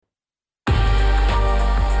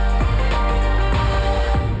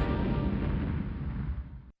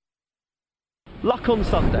Luck on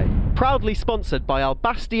Sunday, proudly sponsored by Al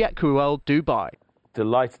Basti Equiworld Dubai.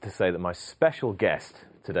 Delighted to say that my special guest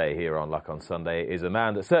today here on Luck on Sunday is a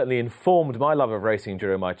man that certainly informed my love of racing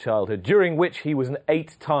during my childhood, during which he was an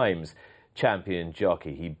 8 times champion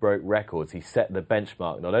jockey. He broke records, he set the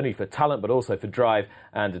benchmark not only for talent but also for drive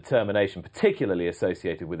and determination, particularly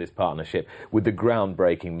associated with his partnership with the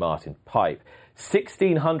groundbreaking Martin Pipe.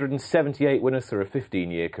 1,678 winners through a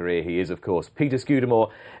 15-year career. He is, of course, Peter Scudamore,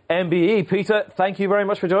 MBE. Peter, thank you very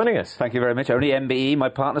much for joining us. Thank you very much. Only MBE. My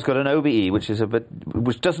partner's got an OBE, which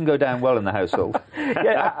doesn't go down well in the household.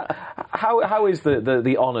 How is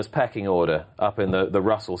the honours pecking order up in the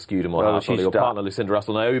Russell Scudamore household? Your partner Lucinda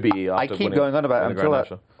Russell, an OBE. I keep going on about it until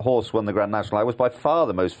that horse won the Grand National. I was by far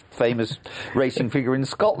the most famous racing figure in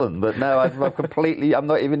Scotland, but now I'm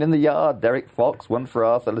not even in the yard. Derek Fox, One for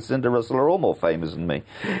Arthur, Lucinda Russell are all more famous than me.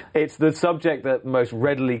 It's the subject that most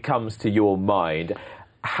readily comes to your mind.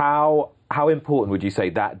 How important would you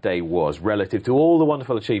say that day was relative to all the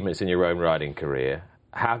wonderful achievements in your own riding career?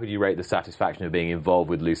 How could you rate the satisfaction of being involved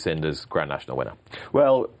with Lucinda's Grand National winner?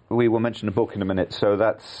 Well, we will mention the book in a minute, so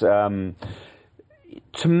that's, to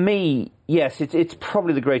me, yes, it's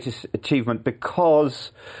probably the greatest achievement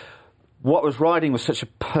because what was riding was such a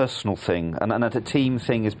personal thing, and a team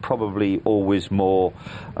thing is probably always more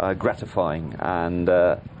gratifying. And,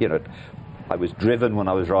 I was driven when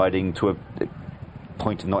I was riding to a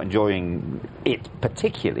point of not enjoying it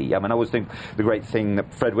particularly. I mean, I always think the great thing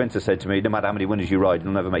that Fred Winter said to me, no matter how many winners you ride,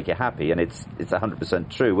 it'll never make you happy, and it's 100%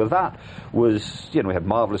 true. Well, that was, we had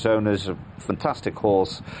marvellous owners, a fantastic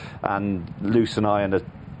horse, and Luce and I and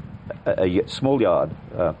a small yard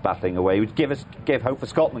battling away, which gave hope for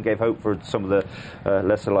Scotland, gave hope for some of the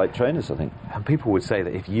lesser light trainers, I think. And people would say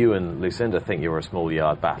that if you and Lucinda think you're a small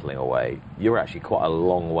yard battling away, you're actually quite a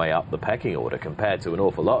long way up the pecking order compared to an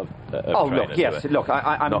awful lot of trainers. Look,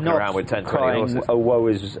 I'm not around with 10, 20 crying, horses. oh, woe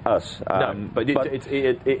is us. But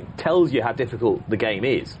it tells you how difficult the game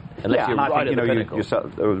is. Unless you're right at the pinnacle. You sat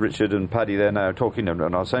with Richard and Paddy there now talking, and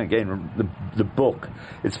I was saying again, the book,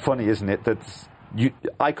 it's funny, isn't it, that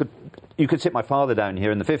you could sit my father down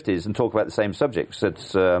here in the 50s and talk about the same subjects.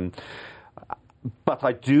 But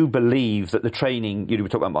I do believe that the training, we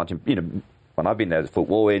talk about Martin, when I've been there, the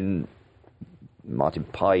football in Martin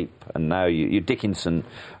Pipe, and now you Dickinson,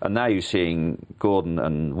 and now you're seeing Gordon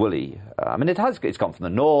and Willie. I mean, it's gone from the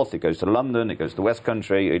north, it goes to London, it goes to the West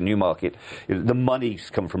Country, Newmarket. The money's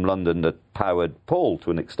come from London that powered Paul to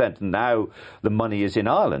an extent, and now the money is in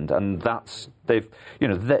Ireland, and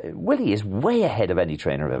Willie is way ahead of any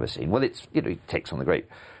trainer I've ever seen. Well, he takes on the great.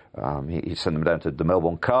 He sent them down to the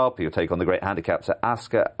Melbourne Cup. He'll take on the great handicaps at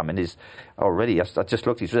Ascot. I mean, I just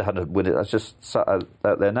looked. He's had 100 winners. I was just sat out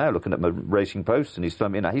there now looking at my Racing Post, and he's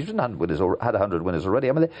telling me he's had 100 winners already.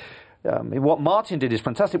 I mean, what Martin did is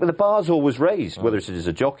fantastic, but the bar's always raised, whether it's as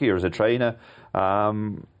a jockey or as a trainer.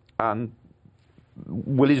 And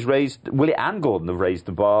Willie and Gordon have raised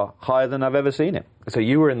the bar higher than I've ever seen it. So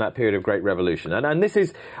you were in that period of great revolution, and this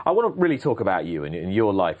is, I want to really talk about you and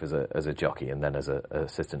your life as a jockey and then as an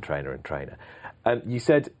assistant trainer and trainer. You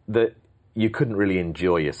said that you couldn't really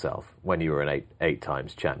enjoy yourself when you were an eight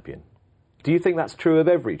times champion. Do you think that's true of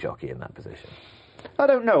every jockey in that position? I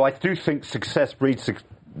don't know. I do think success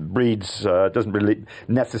doesn't really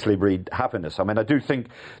necessarily breed happiness. I mean, I do think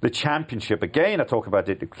the championship, again, I talk about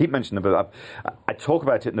it, I keep mentioning it, but I talk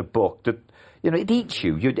about it in the book, that, it eats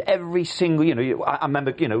you. Every single, I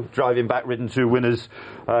remember, driving back, ridden 2 winners,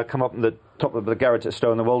 come up on the top of the Garrett at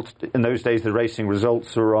Stowe in the World. In those days, the racing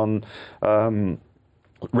results were on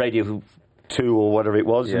Radio 2 or whatever it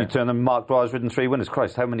was, and you turn them, Mark Dwyer's ridden 3 winners.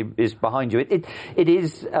 Christ, how many is behind you? It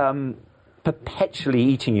is perpetually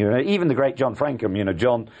eating you. Even the great John Frankham,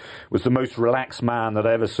 John was the most relaxed man that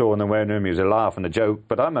I ever saw in the weighing room. He was a laugh and a joke,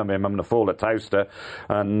 but I remember him having a fall at Towcester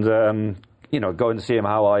and going to see him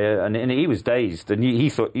and he was dazed, and he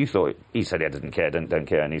said he doesn't care, don't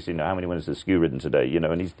care, and he's how many winners has Skew ridden today,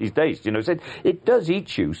 and he's dazed, so it does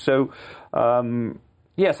eat you. So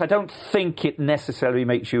yes, I don't think it necessarily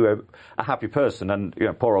makes you a happy person, and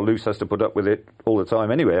poor old Luce has to put up with it all the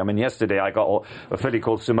time anyway. I mean, yesterday I got a filly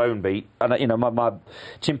called Simone beat, and my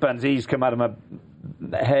chimpanzees come out of my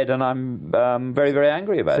head, and I'm very, very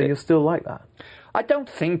angry about it. So you're still like that? I don't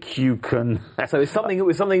think you can. So it's something that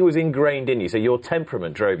was ingrained in you. So your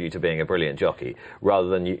temperament drove you to being a brilliant jockey, rather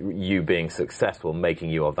than you being successful, making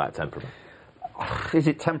you of that temperament. Is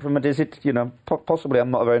it temperament? Is it, possibly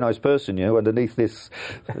I'm not a very nice person, underneath this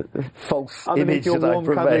false image your that I warm,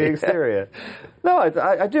 purvey. cuddly exterior. No,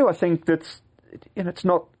 I do. I think that's, it's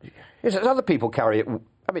not. It's other people carry it.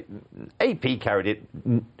 I mean, AP carried it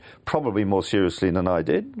probably more seriously than I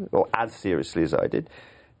did, or as seriously as I did.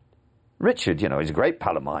 Richard, he's a great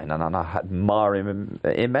pal of mine, and I admire him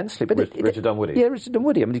immensely. But Richard Dunwoody? Yeah, Richard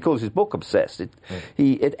Dunwoody. I mean, he calls his book Obsessed. It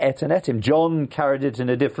ate and ate him. John carried it in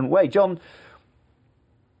a different way. John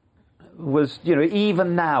was,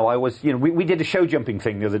 even now, I was, we did a show jumping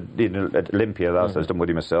thing at Olympia. That was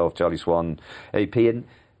Dunwoody, myself, Charlie Swan, AP, and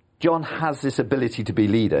John has this ability to be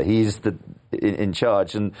leader. He's in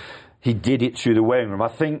charge, and he did it through the weighing room. I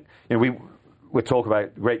think, we talk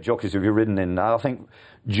about great jockeys who've ridden in. I think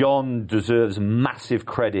John deserves massive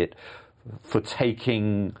credit for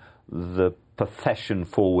taking the profession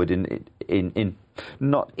forward in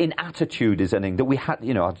not in attitude is anything that we had.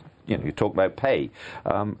 You talk about pay.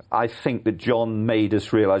 I think that John made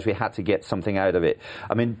us realise we had to get something out of it.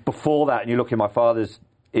 I mean, before that, and you look at my father's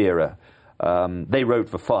era, they rode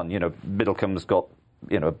for fun. Middlecombe's got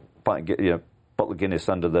bottle of Guinness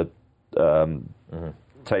under the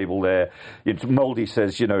table there. Mouldy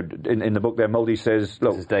says, in the book there, Mouldy says,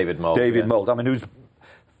 look, this is David Mould. David Mould. I mean,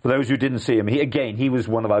 for those who didn't see him, he was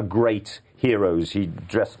one of our great heroes. He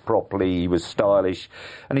dressed properly, he was stylish,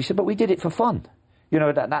 and he said, but we did it for fun.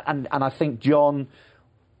 And I think John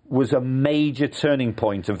was a major turning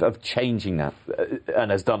point of changing that.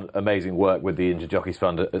 And has done amazing work with the Injured Jockeys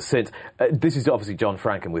Fund since. This is obviously John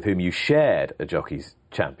Frankham, with whom you shared a Jockeys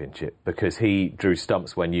Championship, because he drew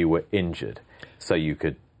stumps when you were injured, so you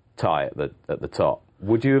could tie at the top.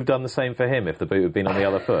 Would you have done the same for him if the boot had been on the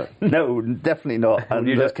other foot? No, definitely not. And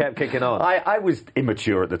you just kept kicking on? I was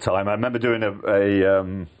immature at the time. I remember doing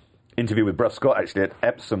a interview with Bruff Scott, actually, at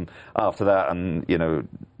Epsom after that, and,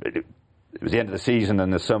 it was the end of the season,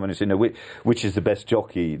 and there's someone who said, which is the best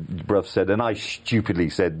jockey, Bruff said, and I stupidly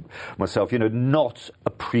said myself, not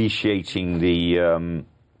appreciating the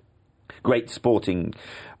great sporting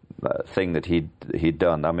thing that he'd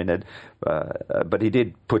done. I mean, but he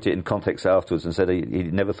did put it in context afterwards and said he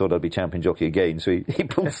never thought I'd be champion jockey again, so he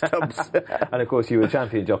pulled stumps. And of course you were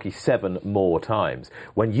champion jockey 7 more times.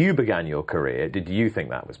 When you began your career, did you think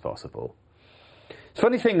that was possible? It's a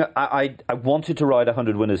funny thing, I wanted to ride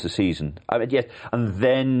 100 winners a season. Yes, and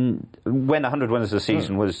then when 100 winners a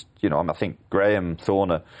season was, I think Graham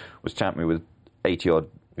Thorner was champion with 80-odd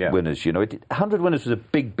winners. 100 winners was a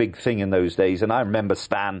big thing in those days, and I remember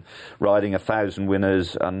Stan riding 1,000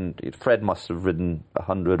 winners, and Fred must have ridden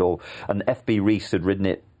 100, and F.B. Rees had ridden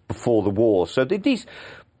it before the war. So these,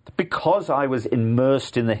 because I was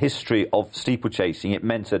immersed in the history of steeplechasing, it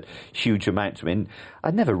meant a huge amount to me. And I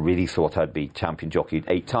never really thought I'd be champion jockey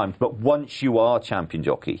 8 times, but once you are champion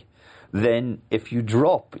jockey, then if you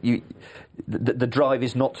drop, the drive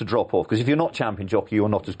is not to drop off, because if you're not champion jockey, you're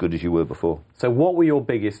not as good as you were before. So what were your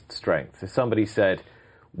biggest strengths? If somebody said,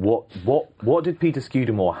 what did Peter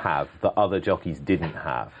Scudamore have that other jockeys didn't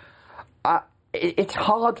have? It's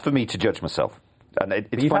hard for me to judge myself. And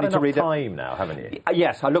it's You've funny had to read time now, haven't you?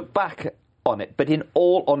 Yes, I look back on it, but in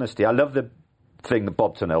all honesty, I love the thing that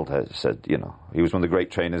Bob Turnell has said. He was one of the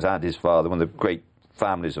great trainers, and his father, one of the great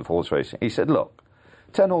families of horse racing. He said, look,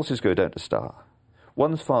 10 horses go down to start.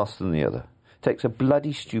 One's faster than the other. It takes a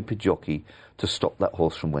bloody stupid jockey to stop that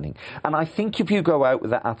horse from winning. And I think if you go out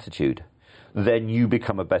with that attitude, then you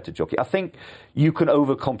become a better jockey. I think you can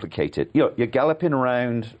overcomplicate it. You're galloping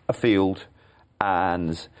around a field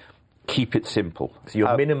and keep it simple. So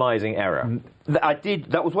you're minimising error.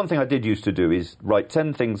 That was one thing I did used to do, is write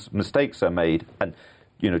 10 mistakes I made, and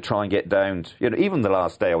try and get down to, even the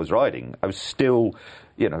last day I was riding, I was still,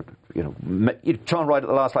 try and ride at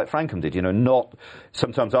the last like Frankham did, not,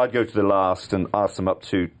 sometimes I'd go to the last and ask them up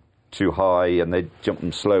too high, and they'd jump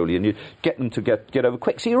them slowly, and you get them to get over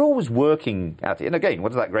quick. So you're always working at it. And again, what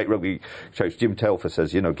does that great rugby coach Jim Telfer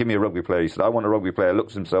says, give me a rugby player. He said, I want a rugby player,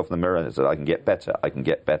 looks at himself in the mirror and says, I can get better,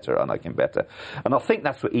 and I can better. And I think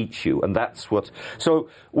that's what eats you, and that's what... So,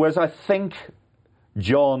 whereas I think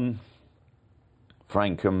John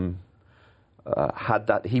Frankham had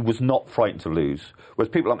that, he was not frightened to lose. Whereas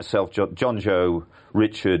people like myself, John Joe,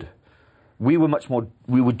 Richard, we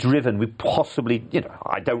were driven. We possibly,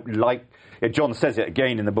 I don't like... John says it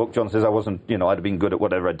again in the book. John says I wasn't, I'd have been good at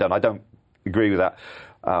whatever I'd done. I don't agree with that.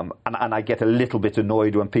 And I get a little bit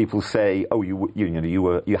annoyed when people say, oh,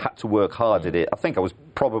 you had to work hard at it. I think I was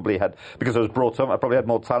because I was brought up, I probably had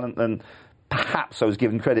more talent than perhaps I was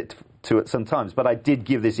given credit to it sometimes. But I did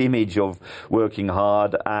give this image of working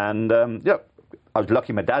hard, and, I was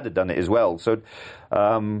lucky my dad had done it as well. So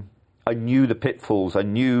I knew the pitfalls. I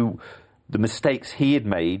knew the mistakes he had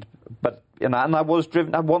made, but and I was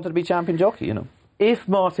driven. I wanted to be champion jockey. If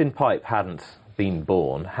Martin Pipe hadn't been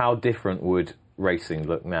born, how different would racing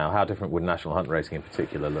look now? How different would National Hunt racing in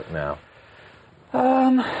particular look now?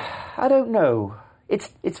 I don't know.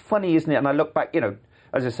 It's funny, isn't it? And I look back.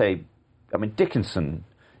 As I say, I mean Dickinson.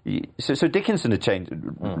 So Dickinson had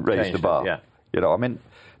raised the bar. Yeah. You know, I mean,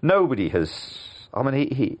 nobody has. I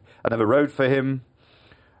mean, I never rode for him.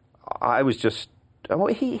 I was just.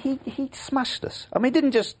 He smashed us. I mean, he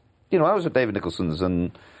didn't just. You know, I was at David Nicholson's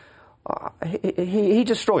and he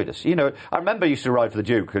destroyed us. You know, I remember I used to ride for the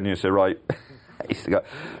Duke and you used to right. I used to go.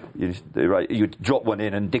 You'd drop one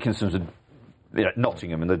in and Dickinson's would. You know,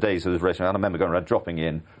 Nottingham in the days of the racing, I remember going around dropping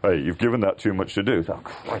in. Hey, you've given that too much to do. Oh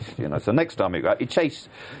Christ! You know. So next time you chase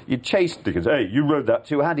Dickens. Hey, you rode that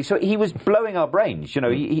too handy. So he was blowing our brains. You know,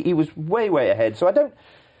 he was way ahead. So I don't.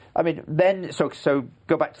 I mean, then so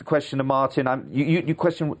go back to the question of Martin. You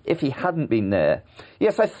question if he hadn't been there.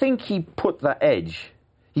 Yes, I think he put that edge.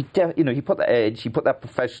 He put that edge. He put that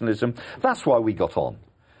professionalism. That's why we got on.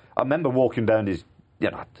 I remember walking down his.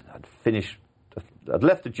 You know, I'd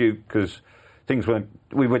left the Duke because. Things weren't.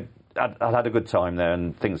 I'd had a good time there,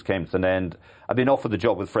 and things came to an end. I'd been offered the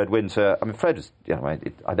job with Fred Winter. I mean, Fred was. You know,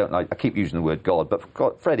 I don't like. I keep using the word God,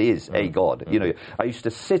 but Fred is a god. You know, I used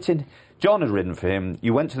to sit in. John had ridden for him.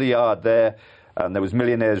 You went to the yard there, and there was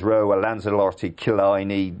Millionaires Row, Lanzarote,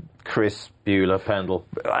 Killiney, Chris Bueller, Pendle.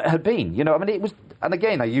 I had been. You know, I mean, it was. And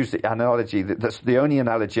again, I use the analogy. That's the only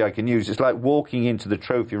analogy I can use. It's like walking into the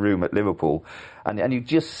trophy room at Liverpool, and you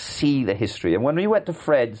just see the history. And when we went to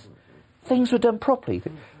Fred's. Things were done properly.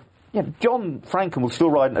 You know, John Frankham was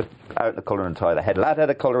still riding out in the collar and tie. The head lad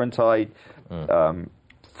had a collar and tie.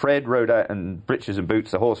 Fred rode out in breeches and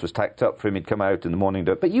boots. The horse was tacked up for him. He'd come out in the morning.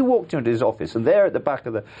 But you walked into his office, and there at the back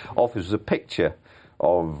of the office was a picture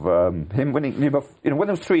of him winning. You know, when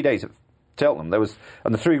there was 3 days at Cheltenham,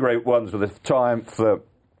 and the 3 great ones were the Triumph, the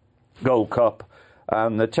Gold Cup,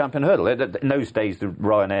 and the Champion Hurdle. In those days, the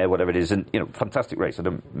Ryanair, whatever it is, and fantastic race. I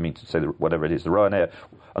don't mean to say whatever it is, the Ryanair,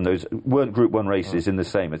 and those weren't Group 1 races in the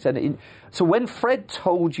same. So when Fred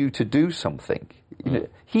told you to do something,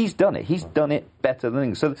 he's done it. He's done it better than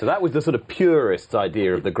things. So that was the sort of purist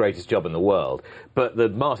idea of the greatest job in the world. But the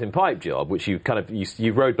Martin Pipe job, which you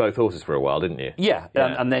rode both horses for a while, didn't you? Yeah.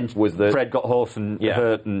 And then Fred got horse and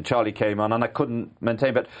hurt, and Charlie came on, and I couldn't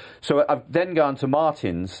maintain. But so I've then gone to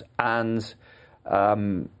Martin's and.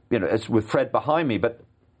 It's with Fred behind me, but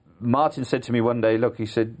Martin said to me one day, look, he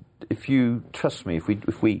said, if you trust me,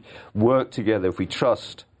 if we work together, if we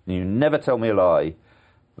trust, and you never tell me a lie,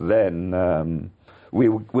 then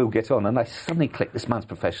we'll get on. And I suddenly clicked, this man's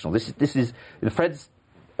professional. This is Fred's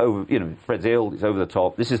over, Fred's ill, he's over the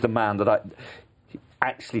top. This is the man that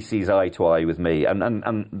actually sees eye to eye with me,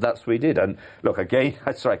 and that's what he did. And look, again,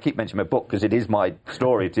 I keep mentioning my book because it is my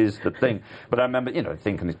story, it is the thing. But I remember,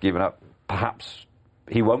 thinking he's given up. Perhaps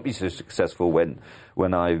he won't be so successful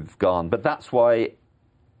when I've gone. But that's why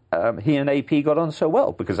he and AP got on so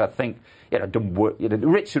well, because I think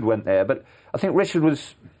Richard went there, but I think Richard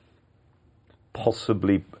was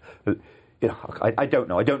possibly. I don't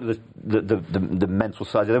know. I don't know the mental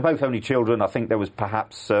side. They're both only children. I think there was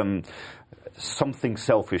perhaps something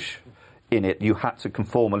selfish in it. You had to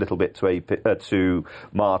conform a little bit to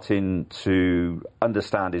Martin to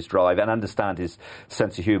understand his drive and understand his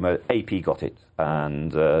sense of humour. AP got it,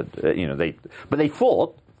 and they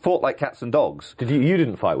fought like cats and dogs. You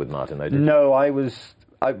didn't fight with Martin though, did you? No, I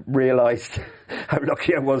realised how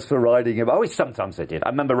lucky I was for riding him. Sometimes I did. I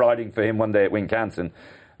remember riding for him one day at Wincanton,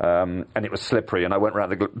 and it was slippery, and I went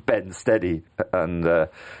round the bend steady, and.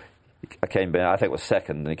 I came in, I think it was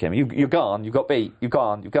second, and he came in, you're gone, you got beat, you're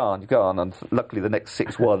gone, and luckily the next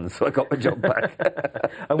 6 won, so I got my job back.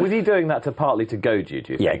 And was he doing that partly to goad you,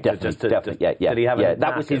 do you think? Yeah, definitely. Did he have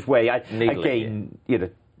that was his way. I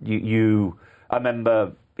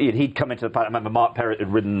remember he'd come into the paddock. I remember Mark Perrott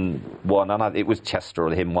had ridden one, and it was Chester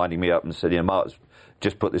or him winding me up and said, Mark's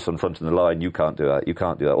just put this on front of the line, you can't do that,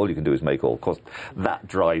 all you can do is make all. Of course, that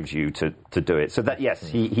drives you to do it. So that, yes,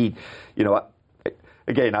 he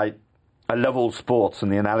I love all sports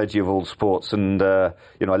and the analogy of all sports, and I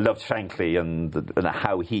loved Shankly and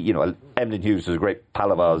how he, Emlyn Hughes was a great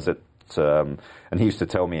pal of ours, and he used to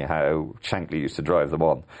tell me how Shankly used to drive them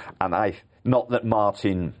on, and not that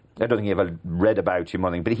Martin, I don't think he ever read about him or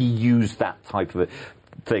anything, but he used that type of a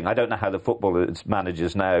thing. I don't know how the footballers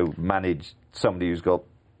managers now manage somebody who's got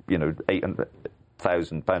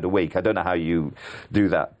 £800,000 a week. I don't know how you do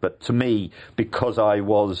that, but to me, because I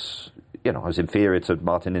was inferior to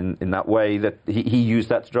Martin in that way, that he used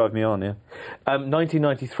that to drive me on, yeah.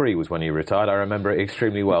 1993 was when you retired. I remember it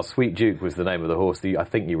extremely well. Sweet Duke was the name of the horse that I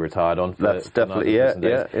think you retired on. That's definitely,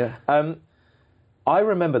 yeah. I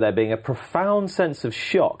remember there being a profound sense of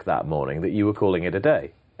shock that morning that you were calling it a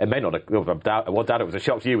day. It may not have, I doubt it was a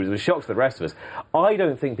shock to you, but it was a shock to the rest of us. I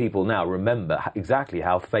don't think people now remember exactly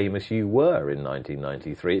how famous you were in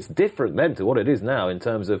 1993. It's different then to what it is now in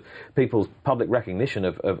terms of people's public recognition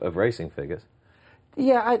of racing figures.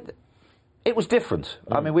 Yeah, it was different.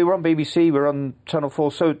 I mean, we were on BBC, we were on Channel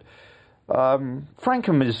 4, so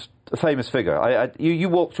Frankham is a famous figure. You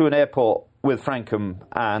walk through an airport with Frankham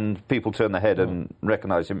and people turn their head and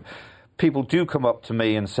recognise him. People do come up to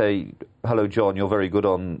me and say, "Hello, John, you're very good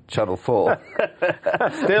on Channel 4.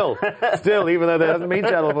 Still, even though there hasn't been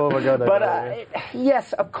Channel 4 for God. But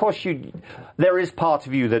yes, of course, there is part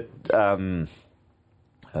of you that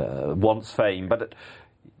wants fame. But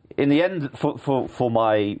in the end, for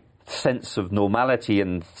my sense of normality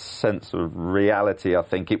and sense of reality, I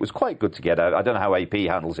think it was quite good to get out. I don't know how AP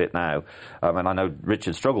handles it now, and I know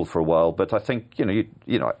Richard struggled for a while. But I think you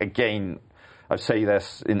know again. I say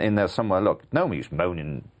this in there somewhere. Look, no one was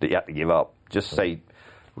moaning that you had to give up. Just say,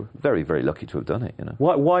 we're very, very lucky to have done it. You know.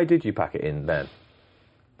 Why did you pack it in then?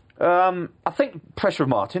 I think pressure of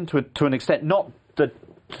Martin to an extent. Not that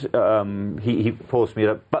he forced me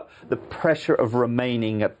to, but the pressure of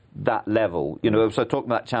remaining at that level. You know, so talking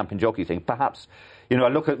about that champion jockey thing. Perhaps, you know, I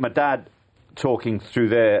look at my dad talking through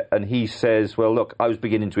there, and he says, "Well, look, I was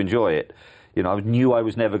beginning to enjoy it. You know, I knew I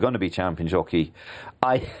was never going to be champion jockey.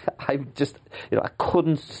 I just, you know,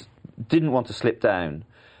 didn't want to slip down.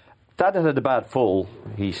 Dad had a bad fall.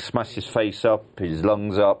 He smashed his face up, his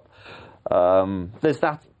lungs up. There's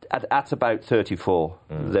that at about 34.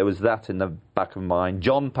 There was that in the back of my mind.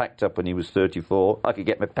 John packed up when he was 34. I could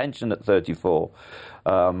get my pension at 34.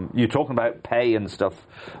 You're talking about pay and stuff.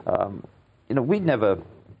 You know, we'd never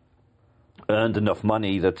earned enough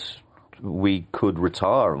money that we could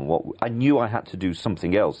retire, and I knew I had to do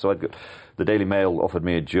something else. So the Daily Mail offered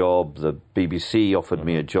me a job, the BBC offered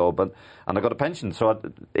me a job, and I got a pension. So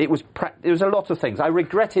it was a lot of things. I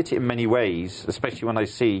regret it in many ways, especially when I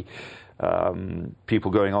see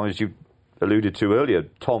people going on, as you alluded to earlier.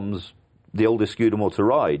 Tom's the oldest Scudamore to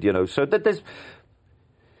ride, you know. So there's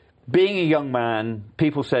being a young man,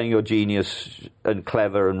 people saying you're genius and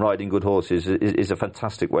clever and riding good horses is a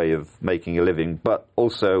fantastic way of making a living. But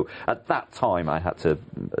also, at that time, I had to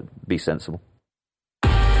be sensible.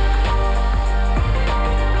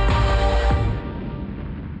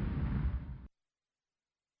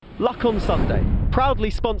 Luck on Sunday,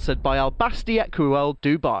 proudly sponsored by Al Basti Equiworld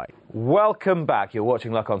Dubai. Welcome back. You're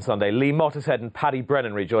watching Luck on Sunday. Lee Mottershead and Paddy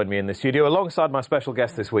Brennan rejoined me in the studio alongside my special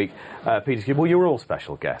guest this week, Peter Skid. Well, you're all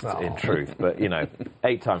special guests, in truth, but, you know,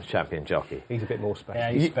 8 times champion jockey. He's a bit more special.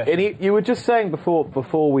 Yeah, he's special. And you were just saying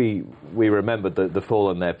before we remembered the fall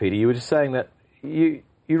in there, Peter, you were just saying that you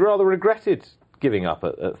rather regretted giving up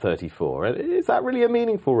at 34. Is that really a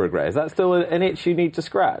meaningful regret? Is that still an itch you need to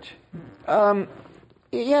scratch?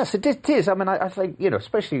 Yes, it is. I mean, I think, you know,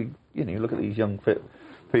 especially, you know, you look at these young fit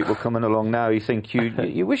people coming along now, you think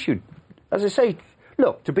you wish you'd, as I say,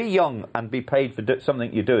 look, to be young and be paid for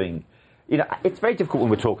something you're doing, you know, it's very difficult when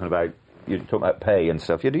we're talking about pay and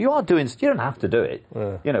stuff. You know, you don't have to do it.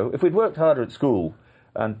 Yeah. You know, if we'd worked harder at school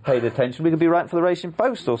and paid attention, we could be writing for the Racing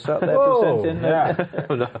Post or start there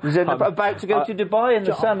presenting. About to go to Dubai in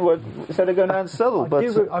the sun instead of going down to Southall.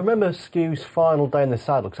 I remember Skew's final day in the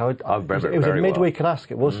saddle, because I remember it was a midweek at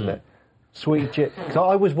Ascot, wasn't it? Sweet Jip. Because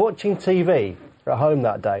I was watching TV at home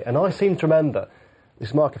that day, and I seem to remember,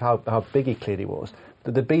 this mark of how big he clearly was,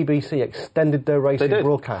 that the BBC extended their racing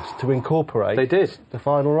broadcast to incorporate the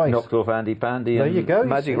final race. Knocked off Andy Pandy there and you go,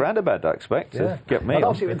 Magic Roundabout, I expect, to get me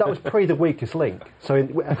on. That was pre the weakest link, so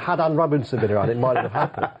had Anne Robinson been around, it might have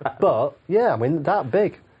happened. But, yeah, I mean, that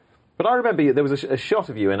big. But I remember there was a shot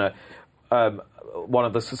of you in one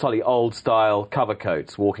of the slightly old-style cover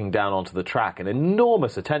coats walking down onto the track, and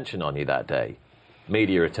enormous attention on you that day.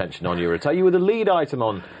 Media attention on you. You were the lead item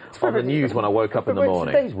on the news when I woke up in the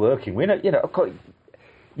morning. Today's working.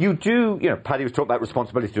 You do, you know, Paddy was talking about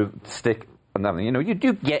responsibility to stick and everything. You know, you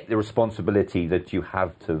do get the responsibility that you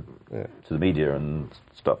have to the media and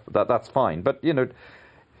stuff. That's fine. But, you know,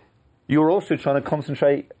 you're also trying to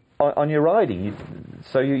concentrate on your riding.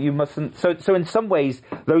 You mustn't... So in some ways,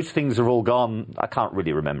 those things are all gone. I can't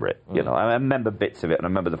really remember it. You know, I remember bits of it, and I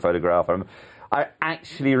remember the photograph. I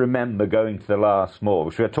actually remember going to the last more,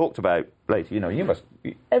 which we had talked about later. You know,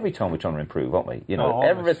 every time we're trying to improve, aren't we? You know,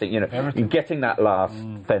 everything. You know, everything. Getting that last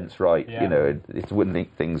fence right. Yeah. You know, it's winning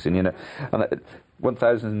things, and you know, and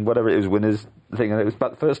 1,000 whatever it was winners thing. And it was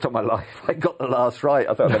about the first time in my life I got the last right.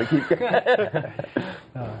 I thought I'm going to keep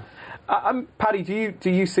going. Paddy, do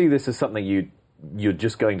you see this as something you're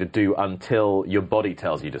just going to do until your body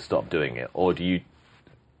tells you to stop doing it, or do you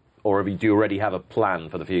already have a plan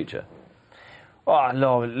for the future? Oh,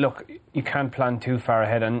 no, look, you can't plan too far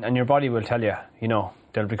ahead, and your body will tell you,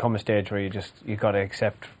 there'll become a stage where you got to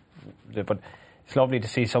accept it. But it's lovely to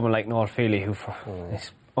see someone like Noel Feely, who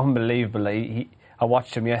is unbelievable. I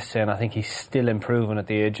watched him yesterday, and I think he's still improving at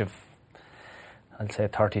the age of, I'll say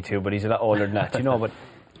 32, but he's a lot older than that, But,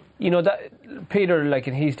 that Peter, like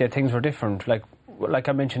in his day, things were different. Like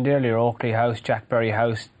I mentioned earlier, Oakley House, Jack Berry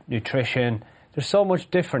House, nutrition. There's so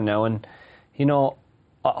much different now, and,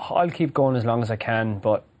 I'll keep going as long as I can,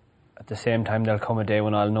 but at the same time there'll come a day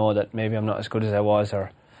when I'll know that maybe I'm not as good as I was,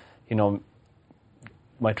 or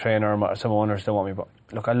my trainer or some owners don't want me. But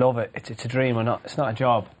look, I love it. It's a dream. It's not a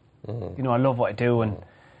job. I love what I do, and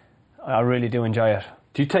I really do enjoy it.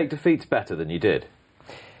 Do you take defeats better than you did?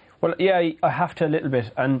 Well, yeah, I have to a little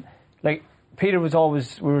bit. And like Peter was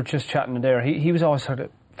always, we were just chatting there, he was always sort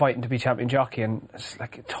of fighting to be champion jockey, and it's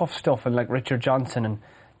like tough stuff, and like Richard Johnson, and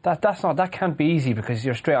that can't be easy because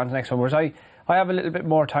you're straight on to the next one. Whereas I have a little bit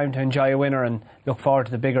more time to enjoy a winner and look forward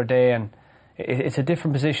to the bigger day, and it's a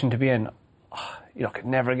different position to be in. Look, it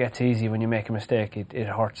never gets easy when you make a mistake. It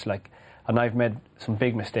hurts, and I've made some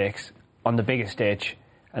big mistakes on the biggest stage,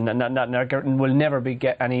 and that will never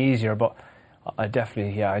get any easier. But I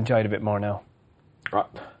definitely, I enjoy it a bit more now. Right.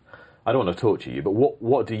 I don't want to torture you, but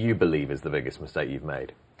what do you believe is the biggest mistake you've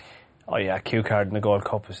made? Oh yeah, Q Card in the Gold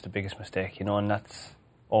Cup was the biggest mistake, and that's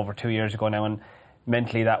over 2 years ago now, and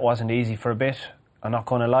mentally that wasn't easy for a bit. I'm not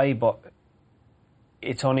going to lie, but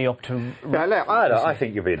it's only up to... I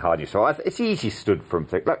think you're being hard yourself. It's easy stood from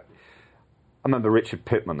things. Like, I remember Richard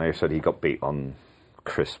Pittman, they said he got beat on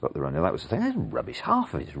crisp at the run. That was the thing. That's rubbish.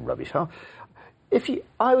 Half of it is rubbish.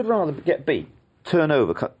 I would rather get beat, turn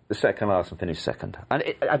over, cut the second last and finish second. And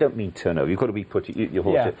I don't mean turn over. You've got to be put your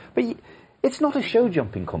horse in. But it's not a show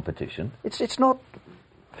jumping competition. It's not...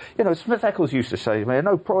 Smith Eccles used to say, "Man,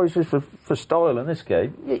 no prizes for style in this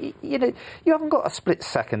game." You haven't got a split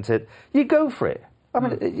second to... You go for it. I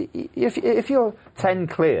mean, if you're 10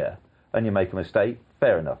 clear and you make a mistake,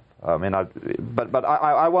 fair enough. I mean, but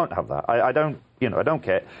I won't have that. I don't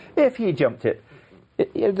care if you jumped it.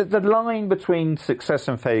 The line between success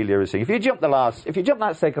and failure is if you jump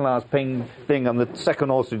that second last thing and the second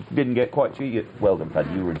also didn't get quite to you, well done,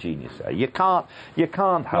 Paddy, you were a genius. You can't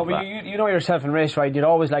have that. You know yourself in race, right? You'd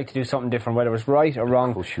always like to do something different, whether it's right or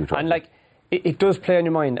wrong. And it does play on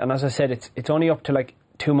your mind. And as I said, it's only up to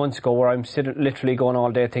 2 months ago where I'm literally going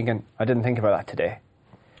all day thinking, I didn't think about that today.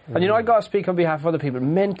 And I got to speak on behalf of other people.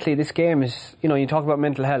 Mentally, this game is, you talk about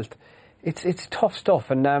mental health. It's tough stuff,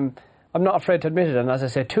 and I'm not afraid to admit it. And as I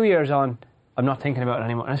said, 2 years on, I'm not thinking about it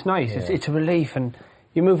anymore. And it's nice. Yeah. It's a relief, and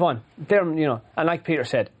you move on. And like Peter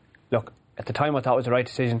said, look, at the time I thought it was the right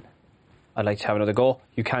decision. I'd like to have another go.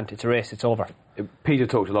 You can't. It's a race. It's over. Peter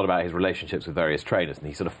talked a lot about his relationships with various trainers, and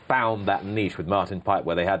he sort of found that niche with Martin Pipe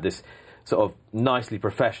where they had this sort of nicely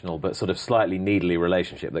professional but sort of slightly needly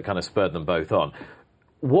relationship that kind of spurred them both on.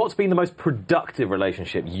 What's been the most productive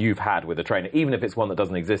relationship you've had with a trainer, even if it's one that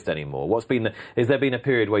doesn't exist anymore? Has there been a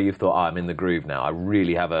period where you've thought, I'm in the groove now, I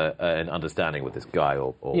really have an understanding with this guy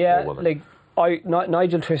or woman?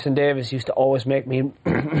 Nigel Twiston-Davies used to always make me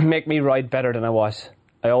ride better than I was.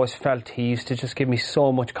 I always felt he used to just give me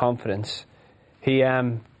so much confidence.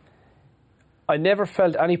 I never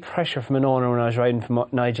felt any pressure from an owner when I was riding for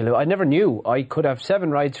Nigel. I never knew. I could have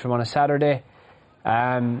 7 rides from on a Saturday.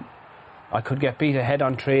 I could get beat ahead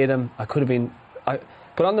on 3 of them. I could have been... but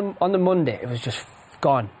on the Monday, it was just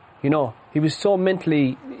gone. He was so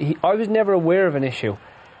mentally... I was never aware of an issue.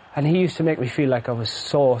 And he used to make me feel like I was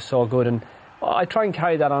so good. And I try and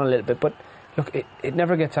carry that on a little bit. But look, it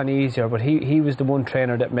never gets any easier. But he was the one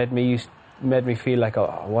trainer that made me feel like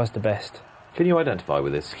I was the best. Can you identify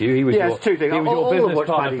with this, Stu? He was your business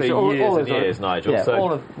partner for years and years, Nigel. Yeah,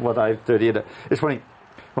 all of what I've done. It's funny.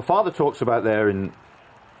 My father talks about there in...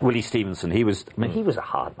 Willie Stevenson, he was a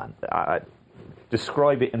hard man. I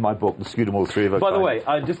describe it in my book, The Scudamore 3 of a Kind. By the way,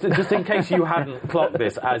 just in case you hadn't clocked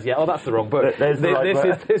this as yet, that's the wrong book. This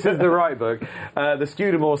is the right book. The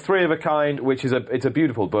Scudamore's 3 of a Kind, which is a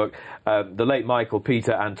beautiful book. The late Michael,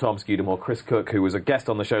 Peter and Tom Scudamore, Chris Cook, who was a guest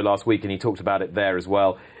on the show last week, and he talked about it there as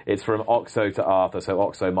well. It's from Oxo to Arthur. So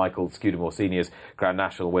Oxo, Michael Scudamore Senior's Grand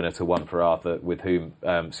National winner to one for Arthur, with whom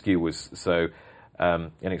Scu was so...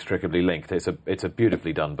 inextricably linked. It's a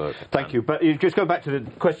beautifully done book. Thank you. But just go back to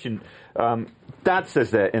the question. Dad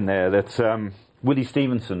says in there that Willie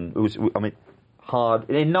Stevenson, hard,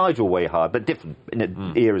 in Nigel way hard, but different.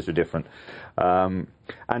 Eras were different.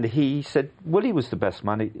 And he said Willie was the best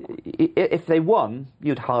man. If they won,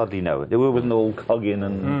 you'd hardly know it. They wasn't all hugging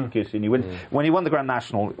and kissing. When he won the Grand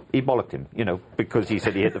National, he bollocked him, because he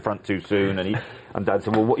said he hit the front too soon. And Dad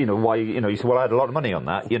said, well, why? He said, well, I had a lot of money on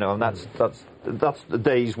that, and that's the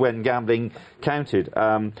days when gambling counted.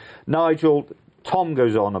 Nigel, Tom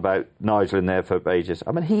goes on about Nigel in there for ages.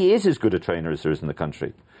 I mean, he is as good a trainer as there is in the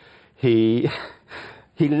country. He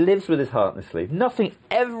lives with his heart in his sleeve.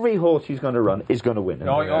 Every horse he's going to run is going to win.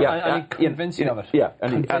 And convince you of it. Yeah,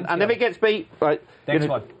 and if it gets beat, right,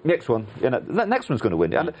 next one, the next one's going to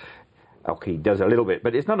win. And, okay, he does a little bit,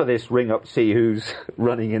 but it's none of this ring up, see who's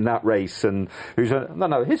running in that race and who's...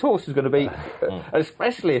 No, his horse is going to be...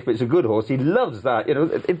 especially if it's a good horse, he loves that.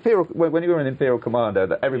 Imperial, when you were an Imperial Commander,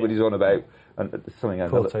 that everybody's on about... And something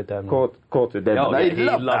Quarto Demon. Quarto Demon. He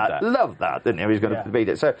loved that. Loved that, didn't he? He's going to beat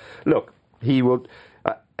it. So, look, he will...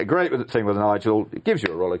 a great thing with Nigel, it gives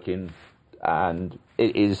you a rollicking, and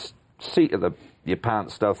it is seat of your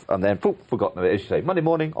pants stuff, and then forgotten of it, as you say. Monday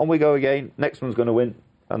morning, on we go again, next one's going to win,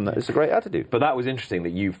 and it's a great attitude. But that was interesting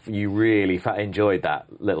that you really enjoyed that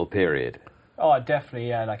little period. Oh, definitely,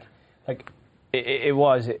 yeah. Like it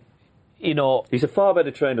was... He's a far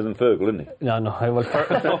better trainer than Fergal, isn't he? No. Well,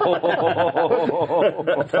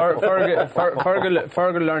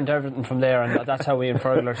 Fergal learned everything from there, and that's how we and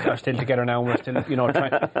Fergal are still together now. And we're still,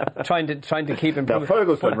 trying to keep improving. Now,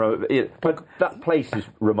 Fergal's but that place is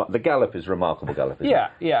the Gallop is remarkable. Gallop.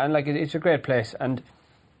 Yeah, and it's a great place. And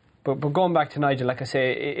but going back to Nigel, like I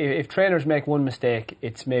say, if trainers make one mistake,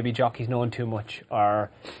 it's maybe jockeys knowing too much,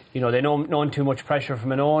 or they knowing too much pressure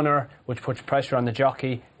from an owner, which puts pressure on the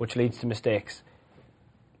jockey, which leads to mistakes.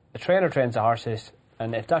 The trainer trains the horses,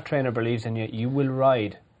 and if that trainer believes in you, you will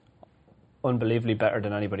ride unbelievably better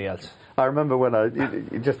than anybody else. I remember when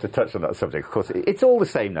just to touch on that subject, of course, it's all the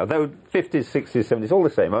same now. Though 50s, 60s, 70s, all the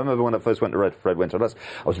same. I remember when I first went to Fred Winter, I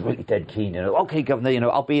was really dead keen. Okay, Governor,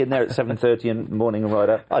 I'll be in there at 7:30 in the morning and ride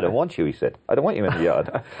out. I don't want you, he said. I don't want you in the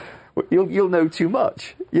yard. You'll know too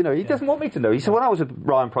much. He doesn't want me to know. He said, when I was with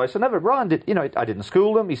Ryan Price, Ryan did, I didn't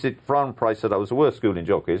school them. He said, Ryan Price said I was the worst schooling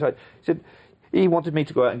jockey. He said, he wanted me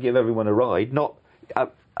to go out and give everyone a ride, not...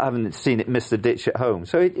 I haven't seen it miss the ditch at home.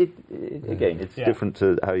 So it's different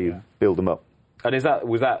to how you build them up. And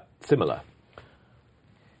was that similar?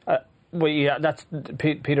 Well, yeah, that's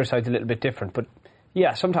Peter's side's a little bit different, but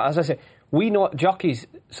yeah, sometimes, as I say, we know jockeys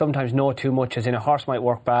sometimes know too much, as in a horse might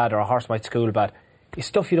work bad or a horse might school bad. It's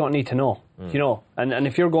stuff you don't need to know, And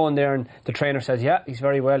if you're going there and the trainer says, yeah, he's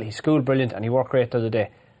very well, he's schooled brilliant, and he worked great the other day,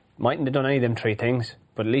 mightn't have done any of them three things,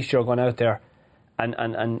 but at least you're going out there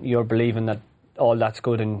and you're believing that all that's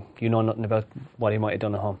good and you know nothing about what he might have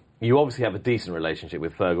done at home. You obviously have a decent relationship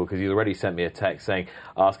with Fergal, because you already sent me a text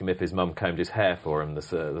ask him if his mum combed his hair for him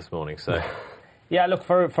this morning. So, yeah, look,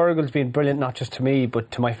 Fergal's been brilliant, not just to me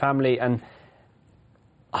but to my family. And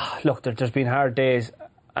look, there's been hard days,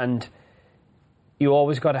 and you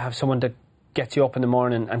always got to have someone that gets you up in the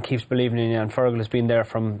morning and keeps believing in you. And Fergal has been there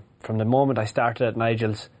from the moment I started at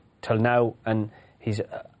Nigel's till now, and he's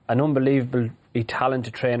an unbelievably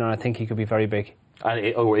talented trainer, and I think he could be very big. And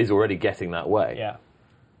he's already getting that way. Yeah.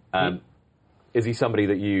 Is he somebody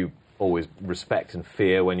that you always respect and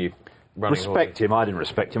fear when you respect him? I didn't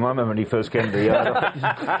respect him. I remember when he first came to the yard.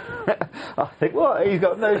 I think, what? He's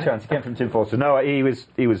got no chance. He came from Tim Foster. No, he was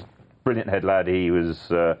brilliant head lad. He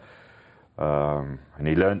was, and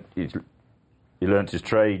he learnt his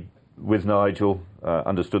trade with Nigel.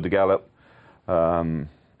 Understood the gallop.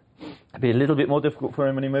 It'd be a little bit more difficult for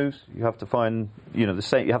him when he moves. You have to find, the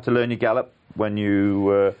same. You have to learn your gallop when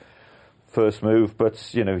you first move. But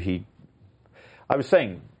I was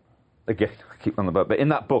saying again, I keep on the boat. But in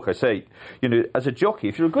that book, I say, as a jockey,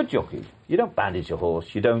 if you're a good jockey, you don't bandage your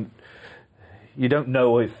horse. You don't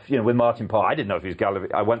know if with Martin Parr. I didn't know if he was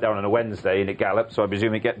galloping. I went down on a Wednesday and it galloped, so I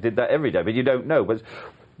presume he did that every day. But you don't know. But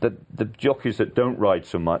the jockeys that don't ride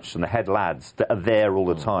so much and the head lads that are there all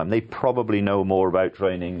the time, they probably know more about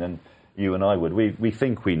training than you and I would. We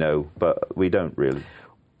think we know, but we don't really.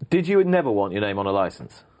 Did you never want your name on a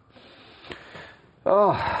licence?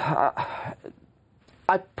 Oh,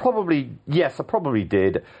 I probably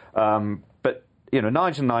did. But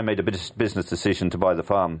Nigel and I made a business decision to buy the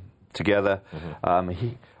farm together. Mm-hmm.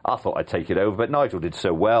 I thought I'd take it over, but Nigel did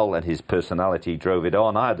so well, and his personality drove it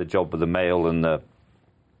on. I had the job with the Mail and the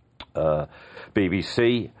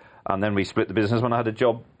BBC, and then we split the business when I had a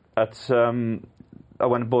job at... I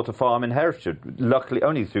went and bought a farm in Herefordshire, luckily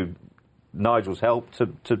only through Nigel's help to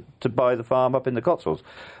buy the farm up in the Cotswolds.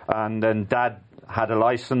 And then Dad had a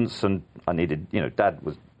licence, and I needed, Dad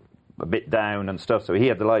was a bit down and stuff. So he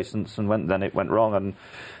had the licence, and then it went wrong. And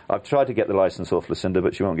I've tried to get the licence off Lucinda,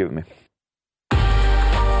 but she won't give it me.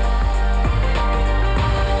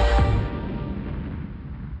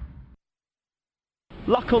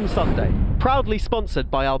 Luck on Sunday, proudly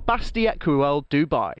sponsored by Al Basti Equiworld Dubai.